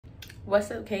What's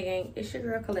up, K gang? It's your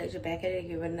girl Collection back at it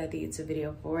again with another YouTube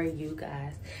video for you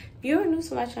guys. If you are new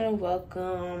to my channel,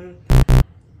 welcome.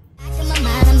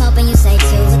 I'm hoping you say 2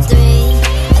 or 3.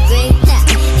 Agree? Yeah,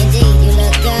 indeed, you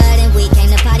look good and we came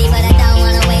to party, but I don't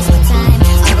wanna waste my time.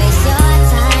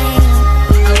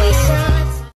 I'll waste your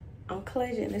time. I'm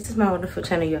Collection. This is my wonderful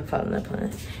channel you're following up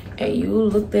on. And you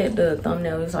looked at the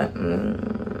thumbnail, it's like,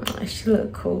 she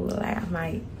look cool. Like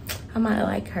I might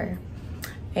like her.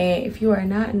 And if you are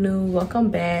not new, welcome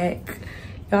back.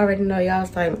 You already know y'all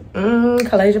was like,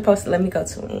 Collection posted, let me go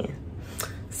to in.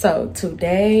 So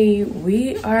today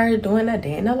we are doing a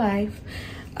day in the life.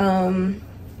 I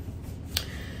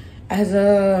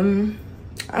don't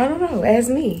know, as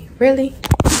me, really.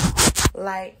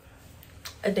 Like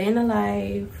a day in the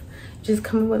life, just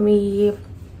come with me,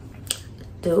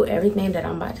 do everything that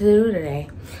I'm about to do today.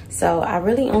 So I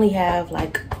really only have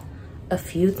like a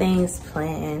few things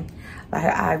planned. Like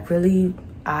I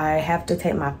have to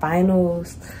take my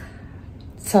finals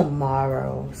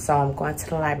tomorrow, so I'm going to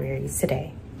the library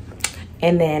today,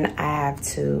 and then I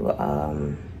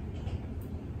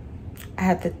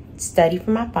have to study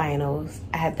for my finals.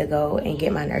 I have to go and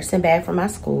get my nursing bag from my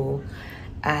school.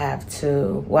 I have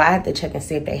to check and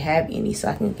see if they have any so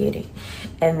I can get it,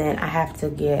 and then I have to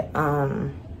get I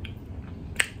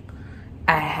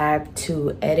have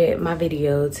to edit my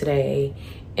video today,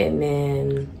 and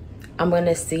then I'm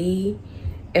gonna see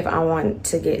if I want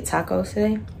to get tacos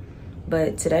today.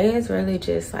 But today is really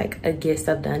just like a get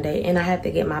stuff done day, and I have to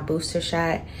get my booster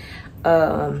shot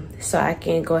so I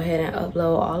can go ahead and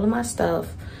upload all of my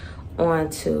stuff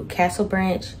onto Castle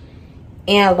Branch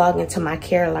and log into my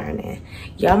Care Learning.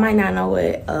 Y'all might not know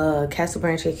what Castle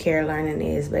Branch and Care Learning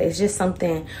is, but it's just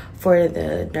something for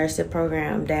the nursing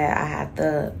program that I have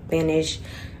to finish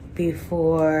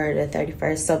before the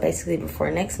 31st. So basically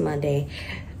before next Monday.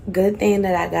 Good thing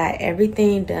that I got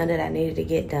everything done that I needed to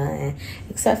get done,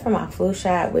 except for my flu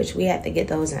shot, which we have to get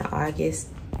those in August.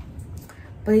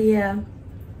 But yeah,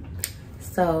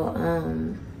 so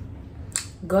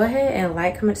go ahead and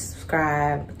like, comment,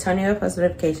 subscribe, turn on your post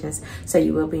notifications so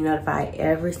you will be notified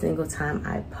every single time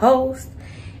I post.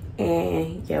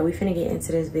 And yeah, we finna get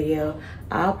into this video.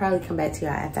 I'll probably come back to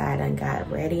y'all after I done got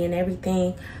ready and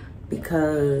everything,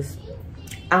 because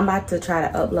I'm about to try to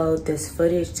upload this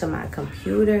footage to my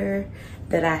computer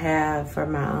that I have for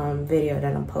my video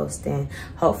that I'm posting,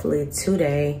 hopefully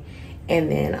today.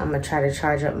 And then I'm gonna try to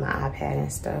charge up my iPad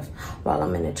and stuff while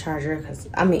I'm in the charger,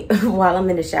 while I'm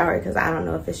in the shower, because I don't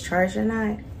know if it's charged or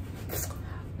not.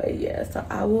 But yeah, so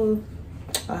I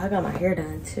got my hair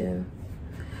done too.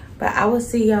 But I will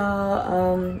see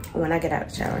y'all when I get out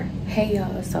of the shower. Hey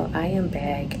y'all, so I am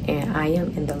back and I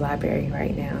am in the library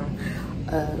right now.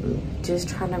 Just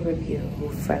trying to review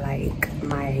for like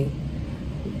my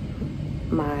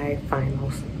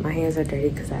finals. My hands are dirty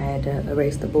because I had to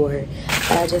erase the board,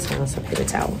 but I just found some paper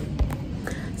towel.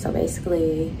 So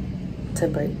basically, to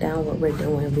break down what we're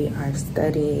doing, we are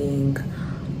studying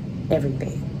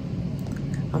everything.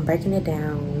 I'm breaking it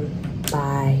down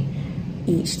by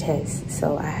each test.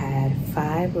 So I had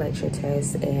 5 lecture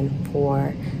tests and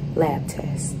 4 lab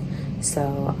tests.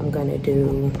 So I'm gonna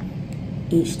do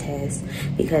each test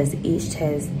because each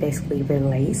test basically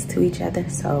relates to each other.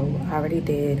 So I already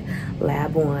did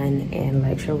lab 1 and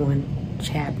lecture 1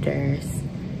 chapters.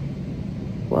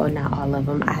 Well, not all of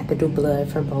them. I have to do blood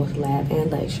for both lab and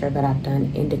lecture, but I've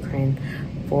done endocrine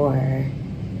for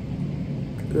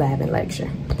lab and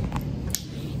lecture.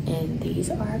 And these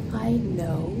are my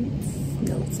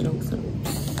notes.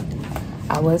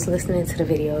 I was listening to the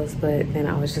videos, but then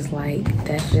I was just like,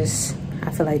 I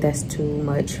feel like that's too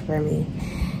much for me.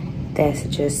 That's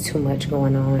just too much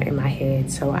going on in my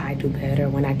head. So I do better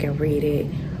when I can read it,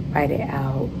 write it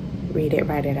out, read it,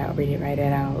 write it out, read it, write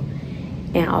it out,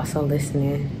 and also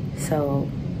listening. So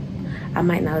I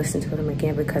might not listen to them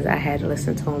again because I had to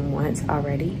listen to them once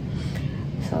already.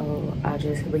 So I'll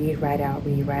just read, write out,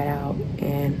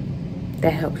 and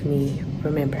that helps me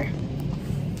remember.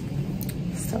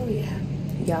 So yeah,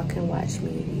 y'all can watch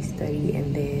me study,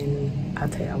 and then I'll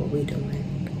tell y'all what we're doing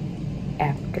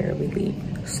after we leave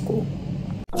school.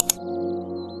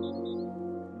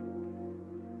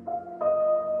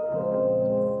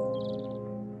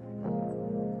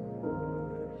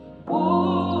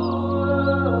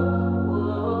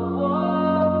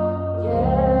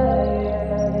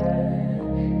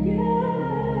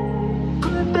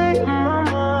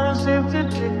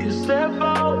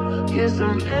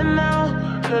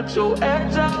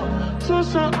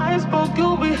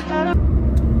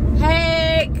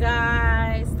 Hey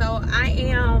guys, so I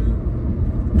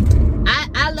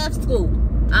left school.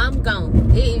 I'm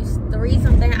gone. It's 3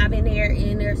 something. I've been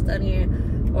in there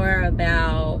studying or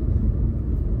about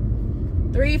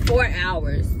 3-4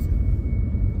 hours.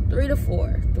 3 to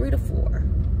 4.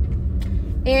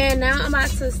 And now I'm about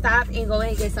to stop and go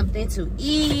and get something to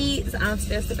eat. So I'm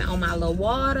still sipping on my little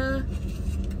water.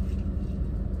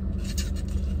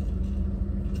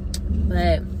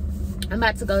 But I'm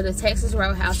about to go to Texas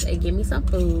Roadhouse and get me some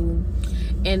food.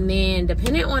 And then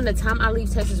depending on the time I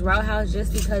leave Texas Roadhouse,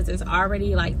 just because it's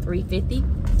already like 3:50.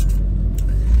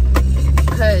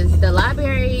 Because the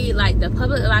library, like the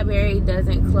public library,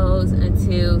 doesn't close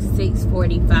until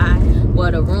 6:45.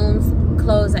 Well, the rooms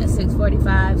close at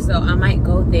 6:45, so I might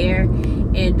go there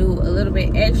and do a little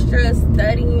bit extra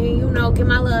studying, you know, get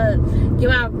my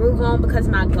groove on, because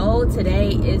my goal today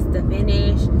is to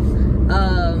finish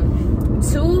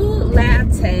 2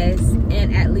 lab tests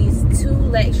and at least 2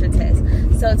 lecture tests.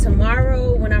 So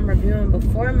tomorrow when I'm reviewing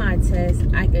before my test,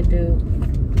 I could do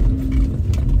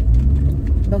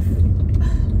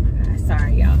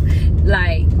sorry y'all,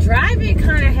 like driving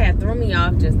kind of had threw me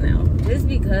off just now, just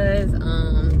because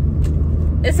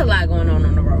it's a lot going on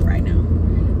the road right now.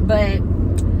 But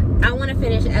I want to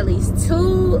finish at least 2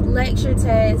 lecture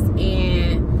tests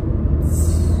and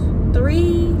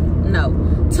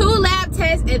 2 lab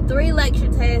tests and 3 lecture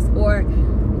tests, or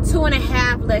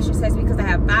 2.5 lecture tests, because I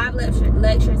have 5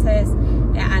 lecture tests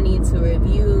that I need to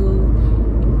review.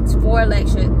 4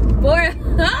 lecture,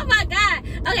 oh my god,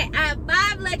 okay, I have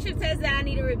 5 lecture tests that I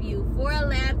need to review, 4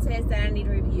 lab tests that I need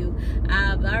to review.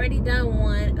 I've already done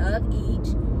 1 of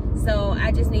each, so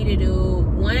I just need to do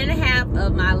 1.5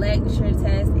 of my lecture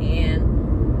test and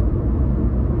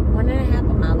 1.5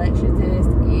 of my lecture test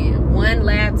and 1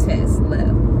 lab test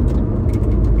left.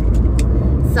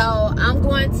 So I'm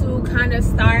going to kind of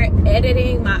start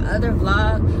editing my other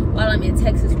vlog while I'm in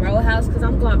Texas Roadhouse, because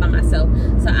I'm going by myself.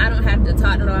 So I don't have to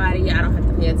talk to nobody. I don't have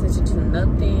to pay attention to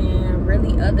nothing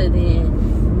really other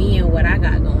than me and what I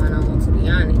got going on, to be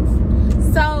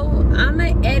honest. So I'm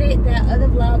going to edit that other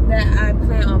vlog that I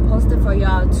plan on posting for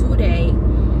y'all today.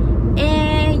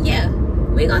 And yeah,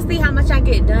 we're going to see how much I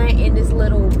get done in this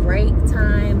little break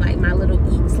time, like my little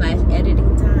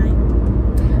eat/editing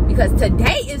time. Because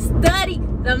today is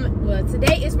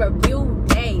today is review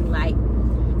day. Like,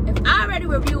 if I already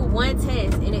reviewed 1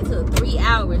 test and it took 3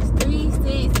 hours, 3,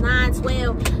 6, 9,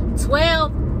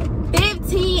 12,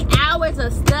 15 hours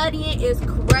of studying is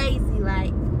crazy.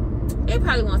 Like, it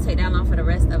probably won't take that long for the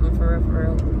rest of them, for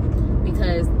real.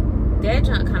 Because that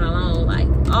junk kind of long. Like,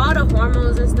 all the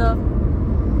hormones and stuff,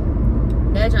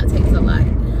 that junk takes a lot.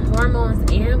 Hormones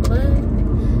and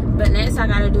blood. But next I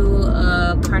gotta do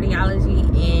cardiology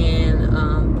and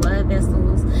blood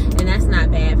vessels, and that's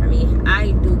not bad for me.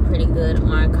 I do pretty good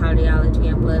on cardiology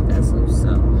and blood vessels,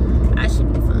 so I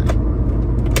should be fine.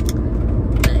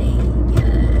 But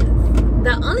yes,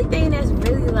 the only thing that's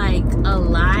really like a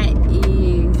lot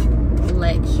is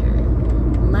lecture.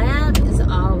 Lab is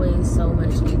always so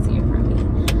much easier for me,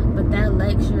 but that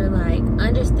lecture, like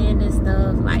understanding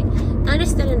stuff, like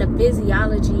understanding the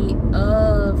physiology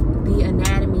of the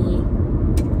anatomy,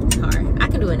 it's hard. I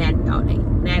can do anatomy all day.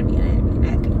 Anatomy.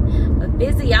 But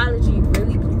physiology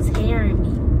really be tearing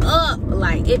me up.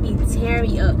 Like, it be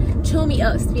tearing me up, chew me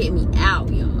up, spit me out,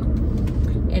 y'all.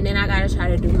 And then I gotta try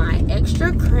to do my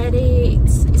extra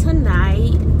credits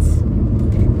tonight.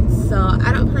 So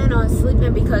I don't plan on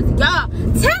sleeping, because y'all,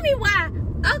 tell me why.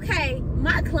 Okay,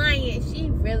 my client,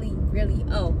 she really,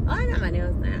 oh, I got my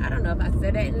nails done. I don't know if I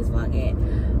said that in this vlog yet,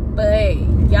 but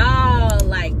y'all,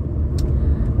 like,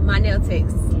 my nail tech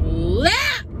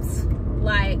slapped.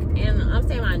 Like, and I'm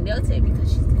saying my nail tech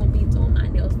because she's gonna be doing my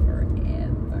nails forever.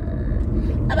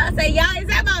 I'm about to say, y'all, is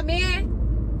that my man?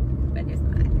 But it's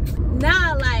not.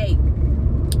 Nah, like,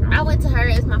 I went to her.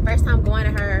 It's my first time going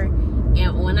to her,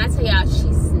 and when I tell y'all,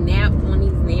 she snapped on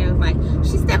these nails. Like,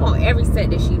 she snapped on every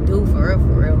set that she do, for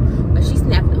real. But she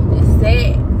snapped on this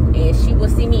set, and she will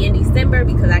see me in December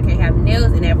because I can't have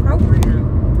nails in that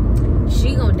program.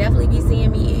 She gonna definitely be seeing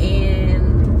me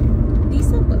in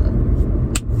December.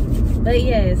 But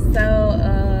yeah, so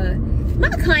my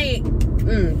client,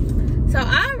 so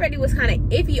I already was kind of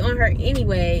iffy on her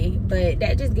anyway, but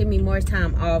that just gave me more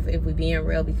time off, if we being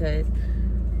real, because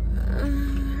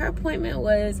her appointment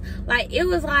was like, it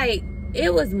was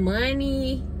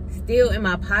money still in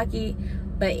my pocket,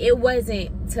 but it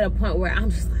wasn't to the point where I'm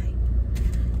just like,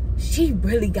 she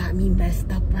really got me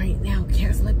messed up right now.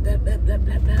 Cancel it, blah, blah, blah,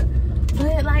 blah, blah.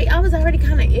 But like, I was already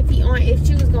kind of iffy on if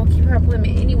she was gonna keep her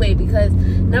appointment anyway, because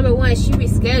number one, she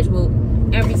rescheduled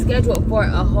for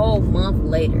a whole month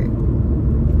later.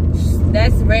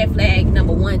 That's red flag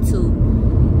number 1, 2.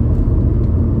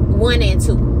 1 and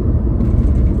 2.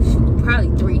 Probably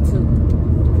 3 too,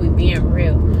 if we being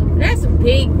real. That's a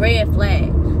big red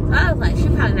flag.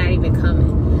 probably not even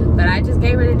coming. But I just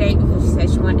gave her the date because she said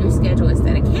she wanted to reschedule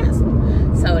instead of cancel.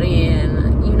 So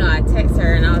then, you know, I text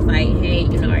her and I was like, hey,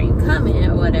 you know, are you coming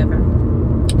or whatever?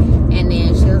 And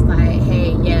then she was like,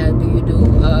 hey, yeah, do you do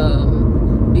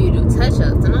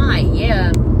touch-ups? And I'm like,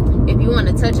 yeah, if you want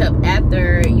to touch up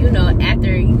after, you know,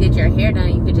 after you get your hair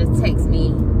done, you could just text me,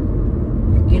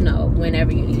 you know,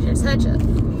 whenever you need your touch-up.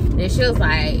 And she was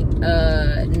like,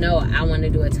 no, I want to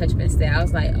do a touch-up instead. I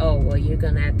was like, oh, well, you're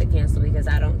going to have to cancel because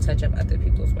I don't touch up other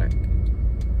people's work.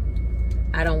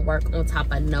 I don't work on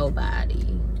top of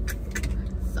nobody.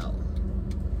 So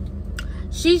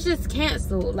she's just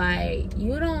canceled. Like,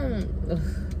 you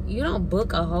don't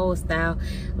book a whole style.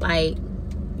 Like,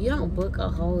 you don't book a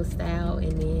whole style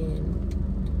and then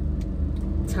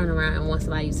turn around and want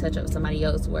somebody to touch up somebody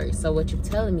else's work. So what you're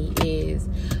telling me is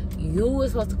you were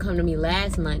supposed to come to me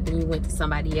last month, then you went to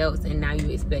somebody else, and now you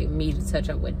expect me to touch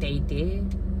up what they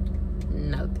did?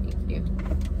 No, thank you.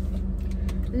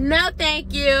 No,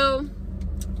 thank you.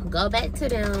 Go back to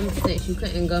them, since you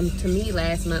couldn't come to me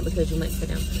last month because you went to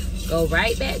them. Go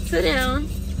right back to them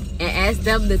and ask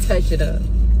them to touch it up,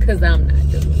 because I'm not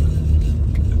doing it.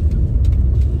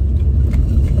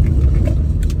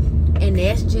 And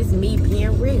that's just me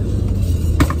being real.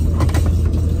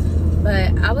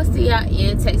 But I will see y'all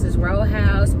in Texas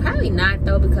Roadhouse. Probably not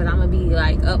though, because I'm gonna be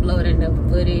like uploading the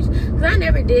footage, because I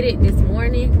never did it this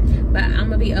morning. But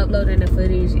I'm gonna be uploading the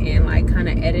footage and like kind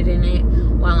of editing it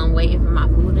while I'm waiting for my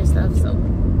food and stuff. So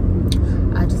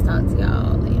I'll just talk to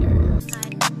y'all later.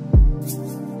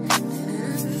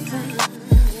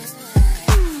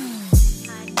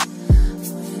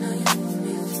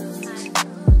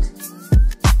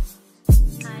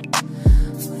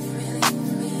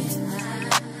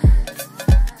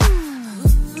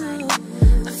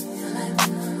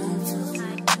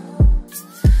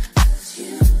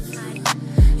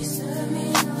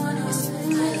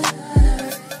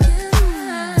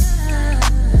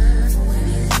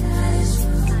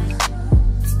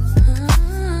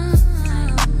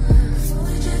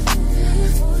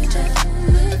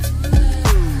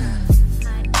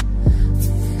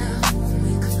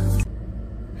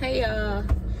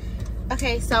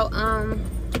 Okay, so I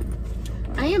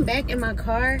am back in my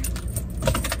car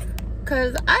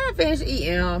because I done finished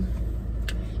eating.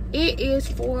 It is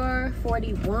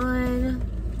 4:41.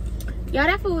 Y'all,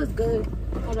 that food was good.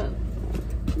 Hold up,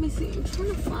 let me see. I'm trying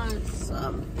to find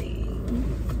something.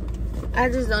 I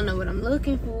just don't know what I'm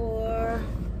looking for.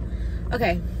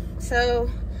 Okay,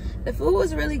 so the food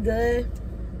was really good.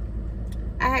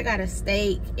 I had got a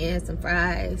steak and some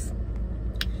fries.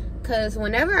 Because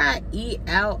whenever I eat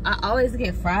out, I always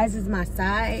get fries as my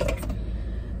side.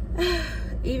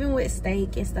 Even with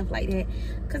steak and stuff like that.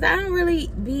 Because I don't really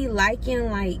be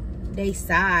liking, like, they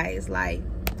sides. Like,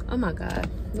 oh my God.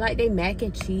 Like, they mac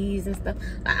and cheese and stuff.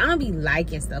 Like, I don't be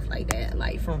liking stuff like that.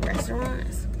 Like, from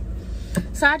restaurants.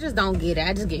 So, I just don't get it.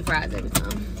 I just get fries every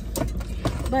time.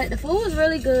 But the food was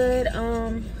really good.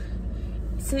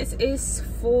 Since it's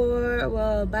 4,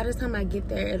 well, by the time I get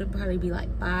there, it'll probably be like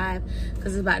 5,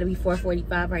 because it's about to be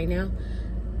 4:45 right now.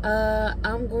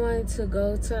 I'm going to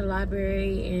go to the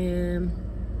library and,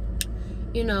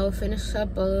 you know, finish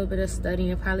up a little bit of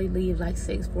studying and probably leave like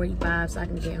 6:45 so I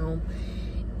can get home.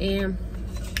 And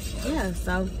yeah,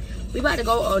 so we about to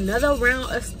go another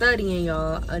round of studying,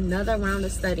 y'all. Another round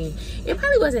of studying. It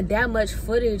probably wasn't that much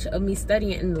footage of me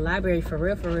studying in the library for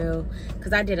real,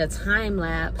 because I did a time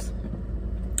lapse.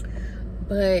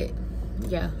 But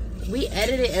yeah, we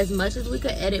edited as much as we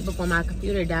could edit before my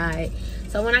computer died.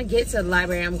 So when I get to the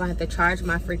library, I'm gonna have to charge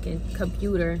my freaking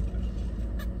computer.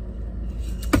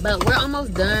 But we're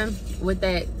almost done with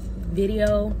that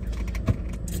video.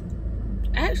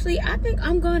 Actually, I think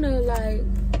I'm gonna like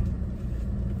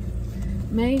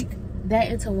make that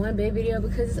into one big video,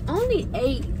 because it's only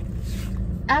 8.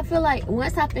 I feel like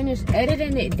once I finish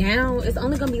editing it down, it's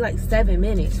only gonna be like 7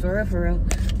 minutes, for real.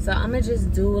 So I'm gonna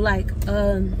just do like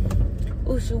a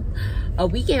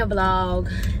weekend vlog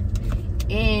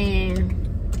and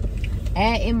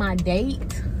add in my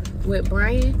date with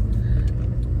Brian.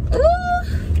 Ooh,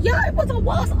 y'all, it was a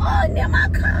waltz all near my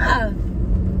car.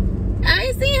 I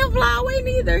ain't seen him fly away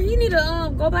neither. He need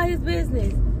to go about his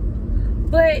business.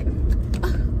 But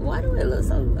why do it look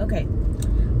so okay?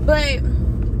 But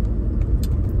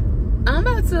I'm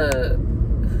about to,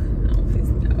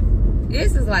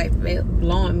 this is like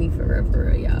blowing me for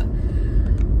real, y'all.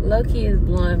 Low-key is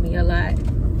blowing me a lot,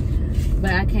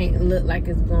 but I can't look like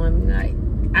it's blowing me. Like,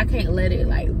 I can't let it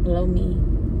like blow me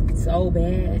so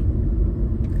bad.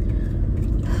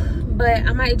 But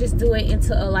I might just do it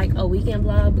into a weekend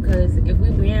vlog, because if we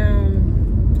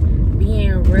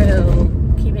being real,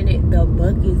 keeping it the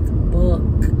buck is bull.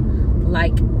 look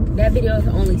like that video is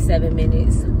only 7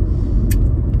 minutes.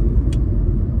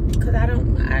 Cause I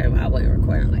wasn't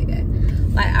recording like that.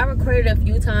 Like, I recorded a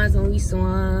few times when we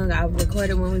swung. I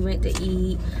recorded when we went to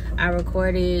eat. I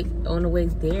recorded on the way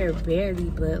there barely,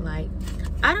 but like,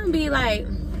 I don't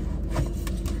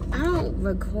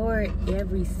record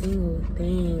every single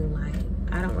thing. Like,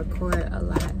 I don't record a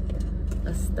lot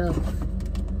of stuff.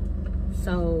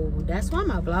 So that's why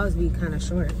my vlogs be kind of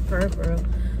short, for real.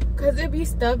 Cause it be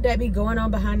stuff that be going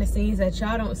on behind the scenes that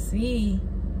y'all don't see.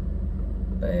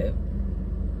 But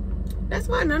that's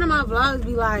why none of my vlogs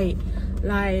be like,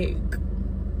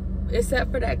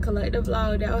 except for that collective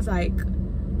vlog that was like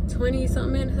 20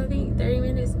 something minutes, I think, 30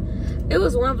 minutes. It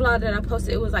was one vlog that I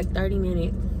posted, it was like 30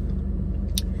 minutes.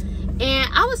 And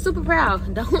I was super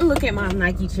proud. Don't look at my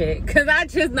Nike check, cause I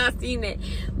just not seen it.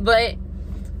 But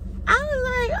I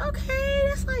was like, okay,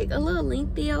 that's like a little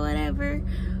lengthy or whatever.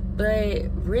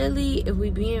 But really, if we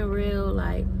being real,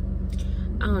 like,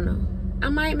 I don't know. I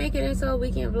might make it into a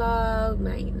weekend vlog,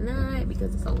 might not,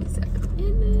 because it's only 7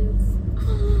 minutes.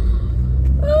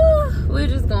 We're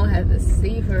just gonna have to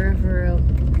see for real.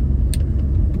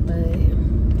 But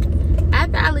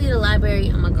after I leave the library,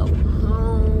 I'm gonna go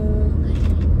home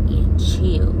and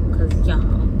chill. Cause y'all,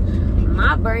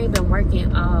 my brain been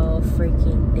working all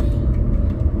freaking day.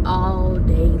 All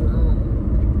day long.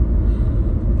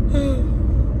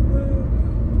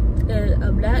 And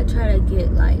I'm not trying to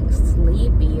get like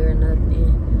sleepy or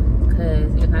nothing.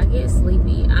 Cause if I get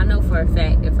sleepy, I know for a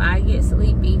fact if I get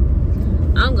sleepy,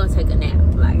 I'm gonna take a nap.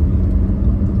 Like,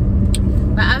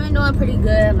 but I've been doing pretty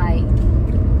good, like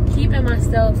keeping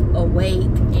myself awake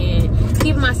and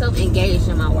keeping myself engaged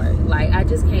in my work. Like, I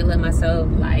just can't let myself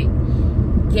like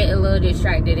get a little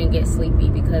distracted and get sleepy,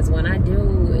 because when I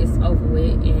do, it's over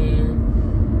with,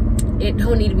 and it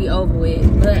don't need to be over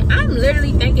with. But I'm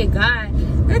literally thanking God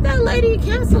that lady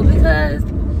canceled, because,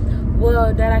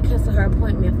 well, that I canceled her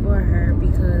appointment for her,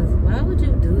 because why would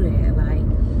you do that? Like,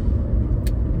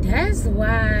 that's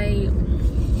why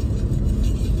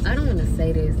I don't want to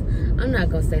say this. I'm not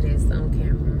gonna say this on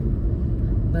camera,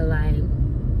 but like,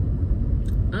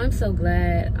 I'm so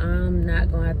glad I'm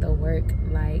not gonna have to work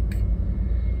like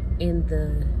in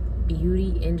the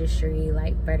beauty industry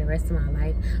like for the rest of my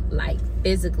life, like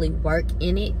physically work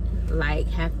in it, like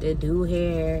have to do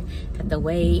hair, have to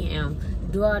wait and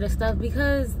do all this stuff,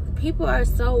 because people are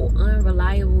so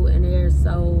unreliable and they're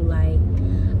so like,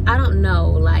 I don't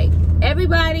know, like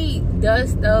everybody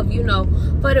does stuff, you know,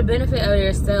 for the benefit of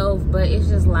themselves, but it's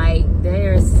just like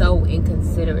they're so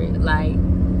inconsiderate. Like,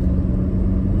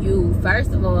 you,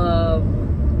 first of all,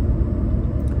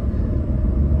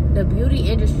 the beauty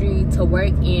industry to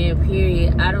work in,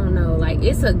 period, I don't know, like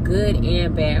it's a good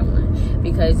and bad one,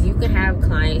 because you can have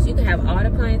clients, you can have all the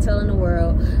clientele in the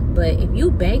world, but if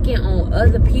you banking on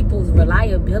other people's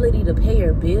reliability to pay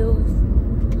your bills,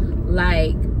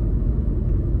 like,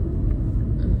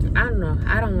 I don't know,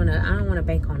 I don't want to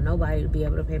bank on nobody to be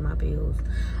able to pay my bills.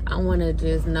 I want to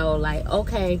just know, like,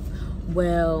 okay,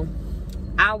 well,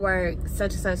 I work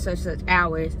such and such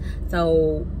hours,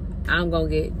 so I'm gonna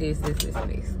get this.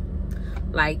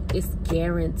 Like, it's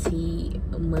guaranteed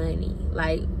money.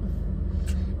 Like,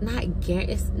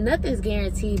 nothing's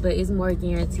guaranteed, but it's more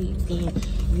guaranteed than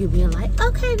you being like,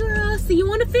 okay girl, see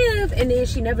you on the 5th, and then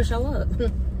she never show up.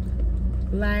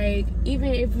 Like,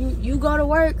 even if you go to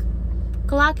work,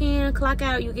 clock in, clock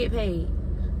out, you get paid.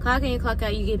 Clock in, clock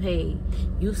out, you get paid.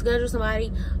 You schedule somebody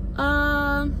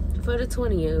for the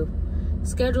 20th.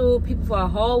 Schedule people for a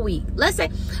whole week. I'm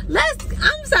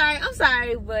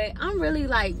sorry, but I'm really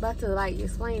like about to like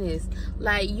explain this.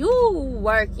 Like, you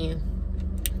working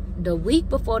the week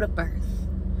before the 1st,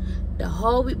 the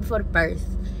whole week before the 1st,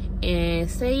 and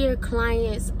say your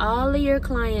clients, all of your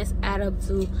clients add up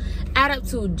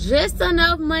to just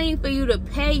enough money for you to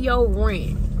pay your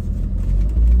rent,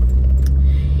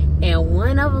 and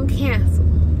one of them cancel.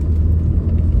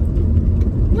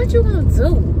 What you gonna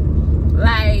do?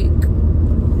 Like,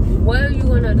 what are you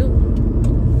gonna do?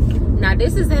 Now,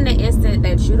 this is in the instant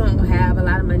that you don't have a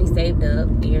lot of money saved up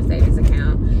in your savings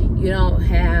account. You don't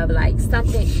have like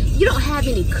something, you don't have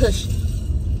any cushion.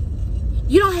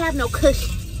 You don't have no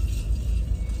cushion.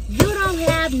 You don't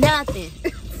have nothing.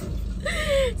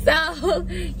 So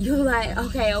you like,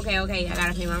 okay, I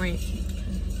gotta pay my rent.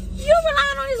 You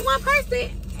relying on this one person,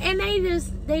 and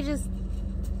they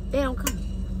don't come.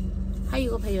 How you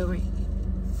gonna pay your rent?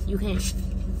 You can't.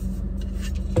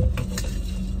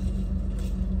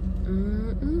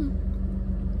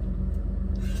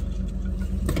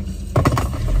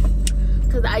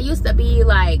 Cause I used to be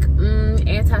like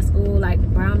anti-school, like,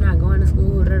 bro, I'm not going to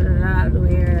school,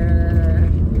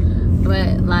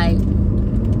 but like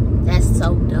That's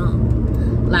so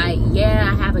dumb. Like, yeah,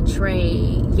 I have a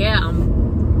trade. Yeah,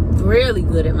 I'm really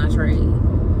good at my trade.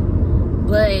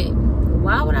 But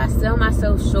why would I sell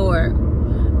myself short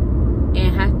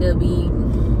and have to be,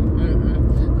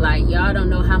 like, y'all don't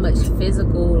know how much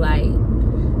physical, like,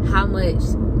 how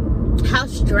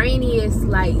strenuous,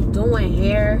 like, doing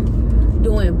hair,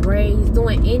 doing braids,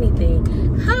 doing anything,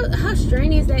 how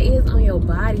strenuous that is on your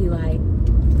body, like.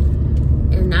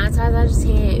 And 9 times out of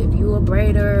 10, if you a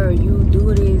braider or you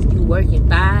do this, you working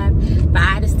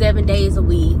 5 to 7 days a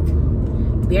week,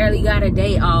 barely got a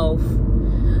day off,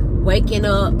 waking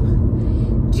up,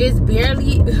 just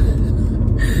barely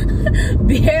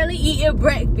eating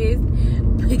breakfast,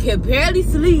 can barely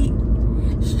sleep,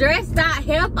 stressed out,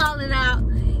 hair falling out.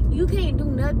 You can't do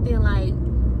nothing. Like,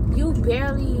 you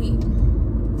barely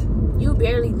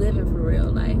living for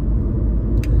real. Like,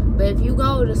 but if you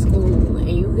go to school and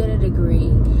you get a degree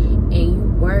and you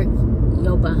work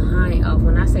your behind off,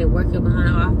 when I say work your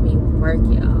behind off, I mean work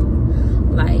it off.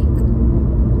 Like,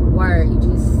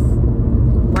 just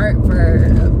work for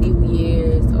a few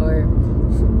years or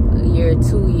a year,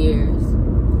 2 years.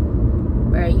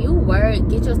 Where you work,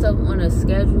 get yourself on a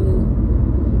schedule,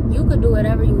 you could do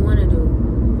whatever you want to do.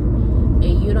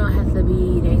 And you don't have to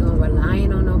be, they gonna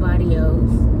relying on nobody else.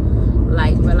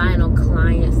 Like, relying on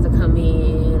clients to come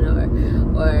in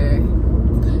or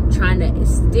trying to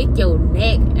stick your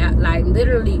neck out, like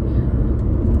literally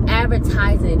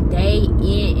advertising day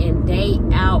in and day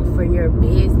out for your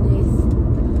business.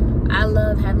 I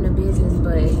love having a business,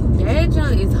 but that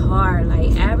junk is hard.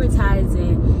 Like,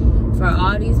 advertising for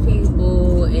all these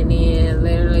people and then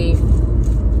literally,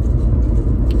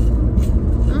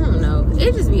 I don't know,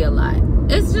 it just be a lot.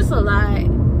 It's just a lot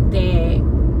that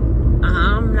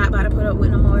I'm not about to put up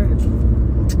with no more.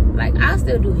 Like, I'll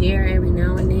still do hair every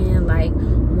now and then, like,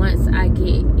 once I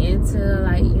get into,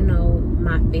 like, you know,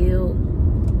 my field.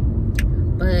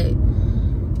 But,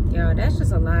 y'all, that's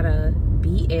just a lot of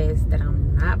BS that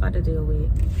I'm not about to deal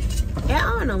with at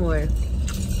all no more.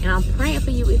 And I'm praying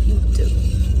for you if you do.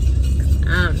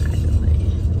 I'm not doing it.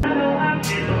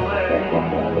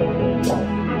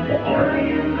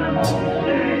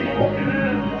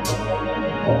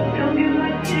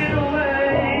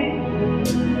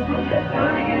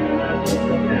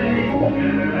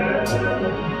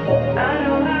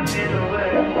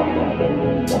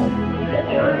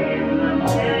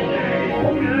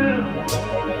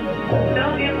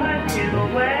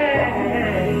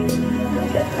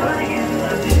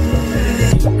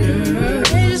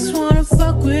 They just wanna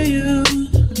fuck with you.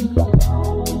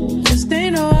 Just they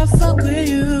know I fuck with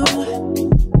you.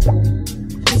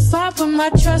 If I put my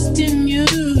trust in you,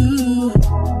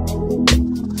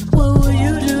 what will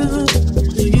you do?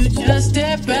 Will you just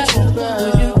step out?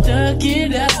 Will you duck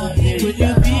it out? Will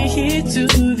you be here to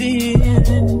the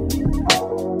end?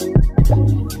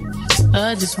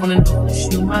 I just wanna know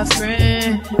if you my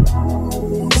friend.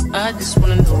 I just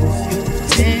wanna know if you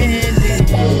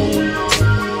pretending.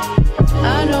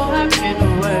 I know I've been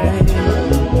away.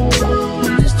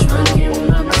 I'm just trying to get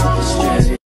my mind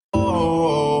straight.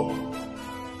 Oh,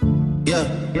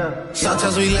 yeah.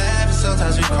 Sometimes we laugh and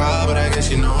sometimes we cry, but I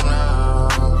guess you know now,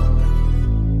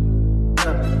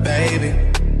 baby.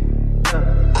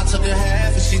 I took a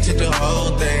half and she took the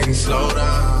whole thing. Slow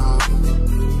down,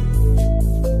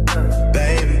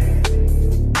 baby.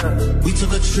 We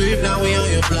took a trip, now we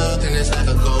on your block and it's like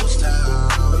a ghost town.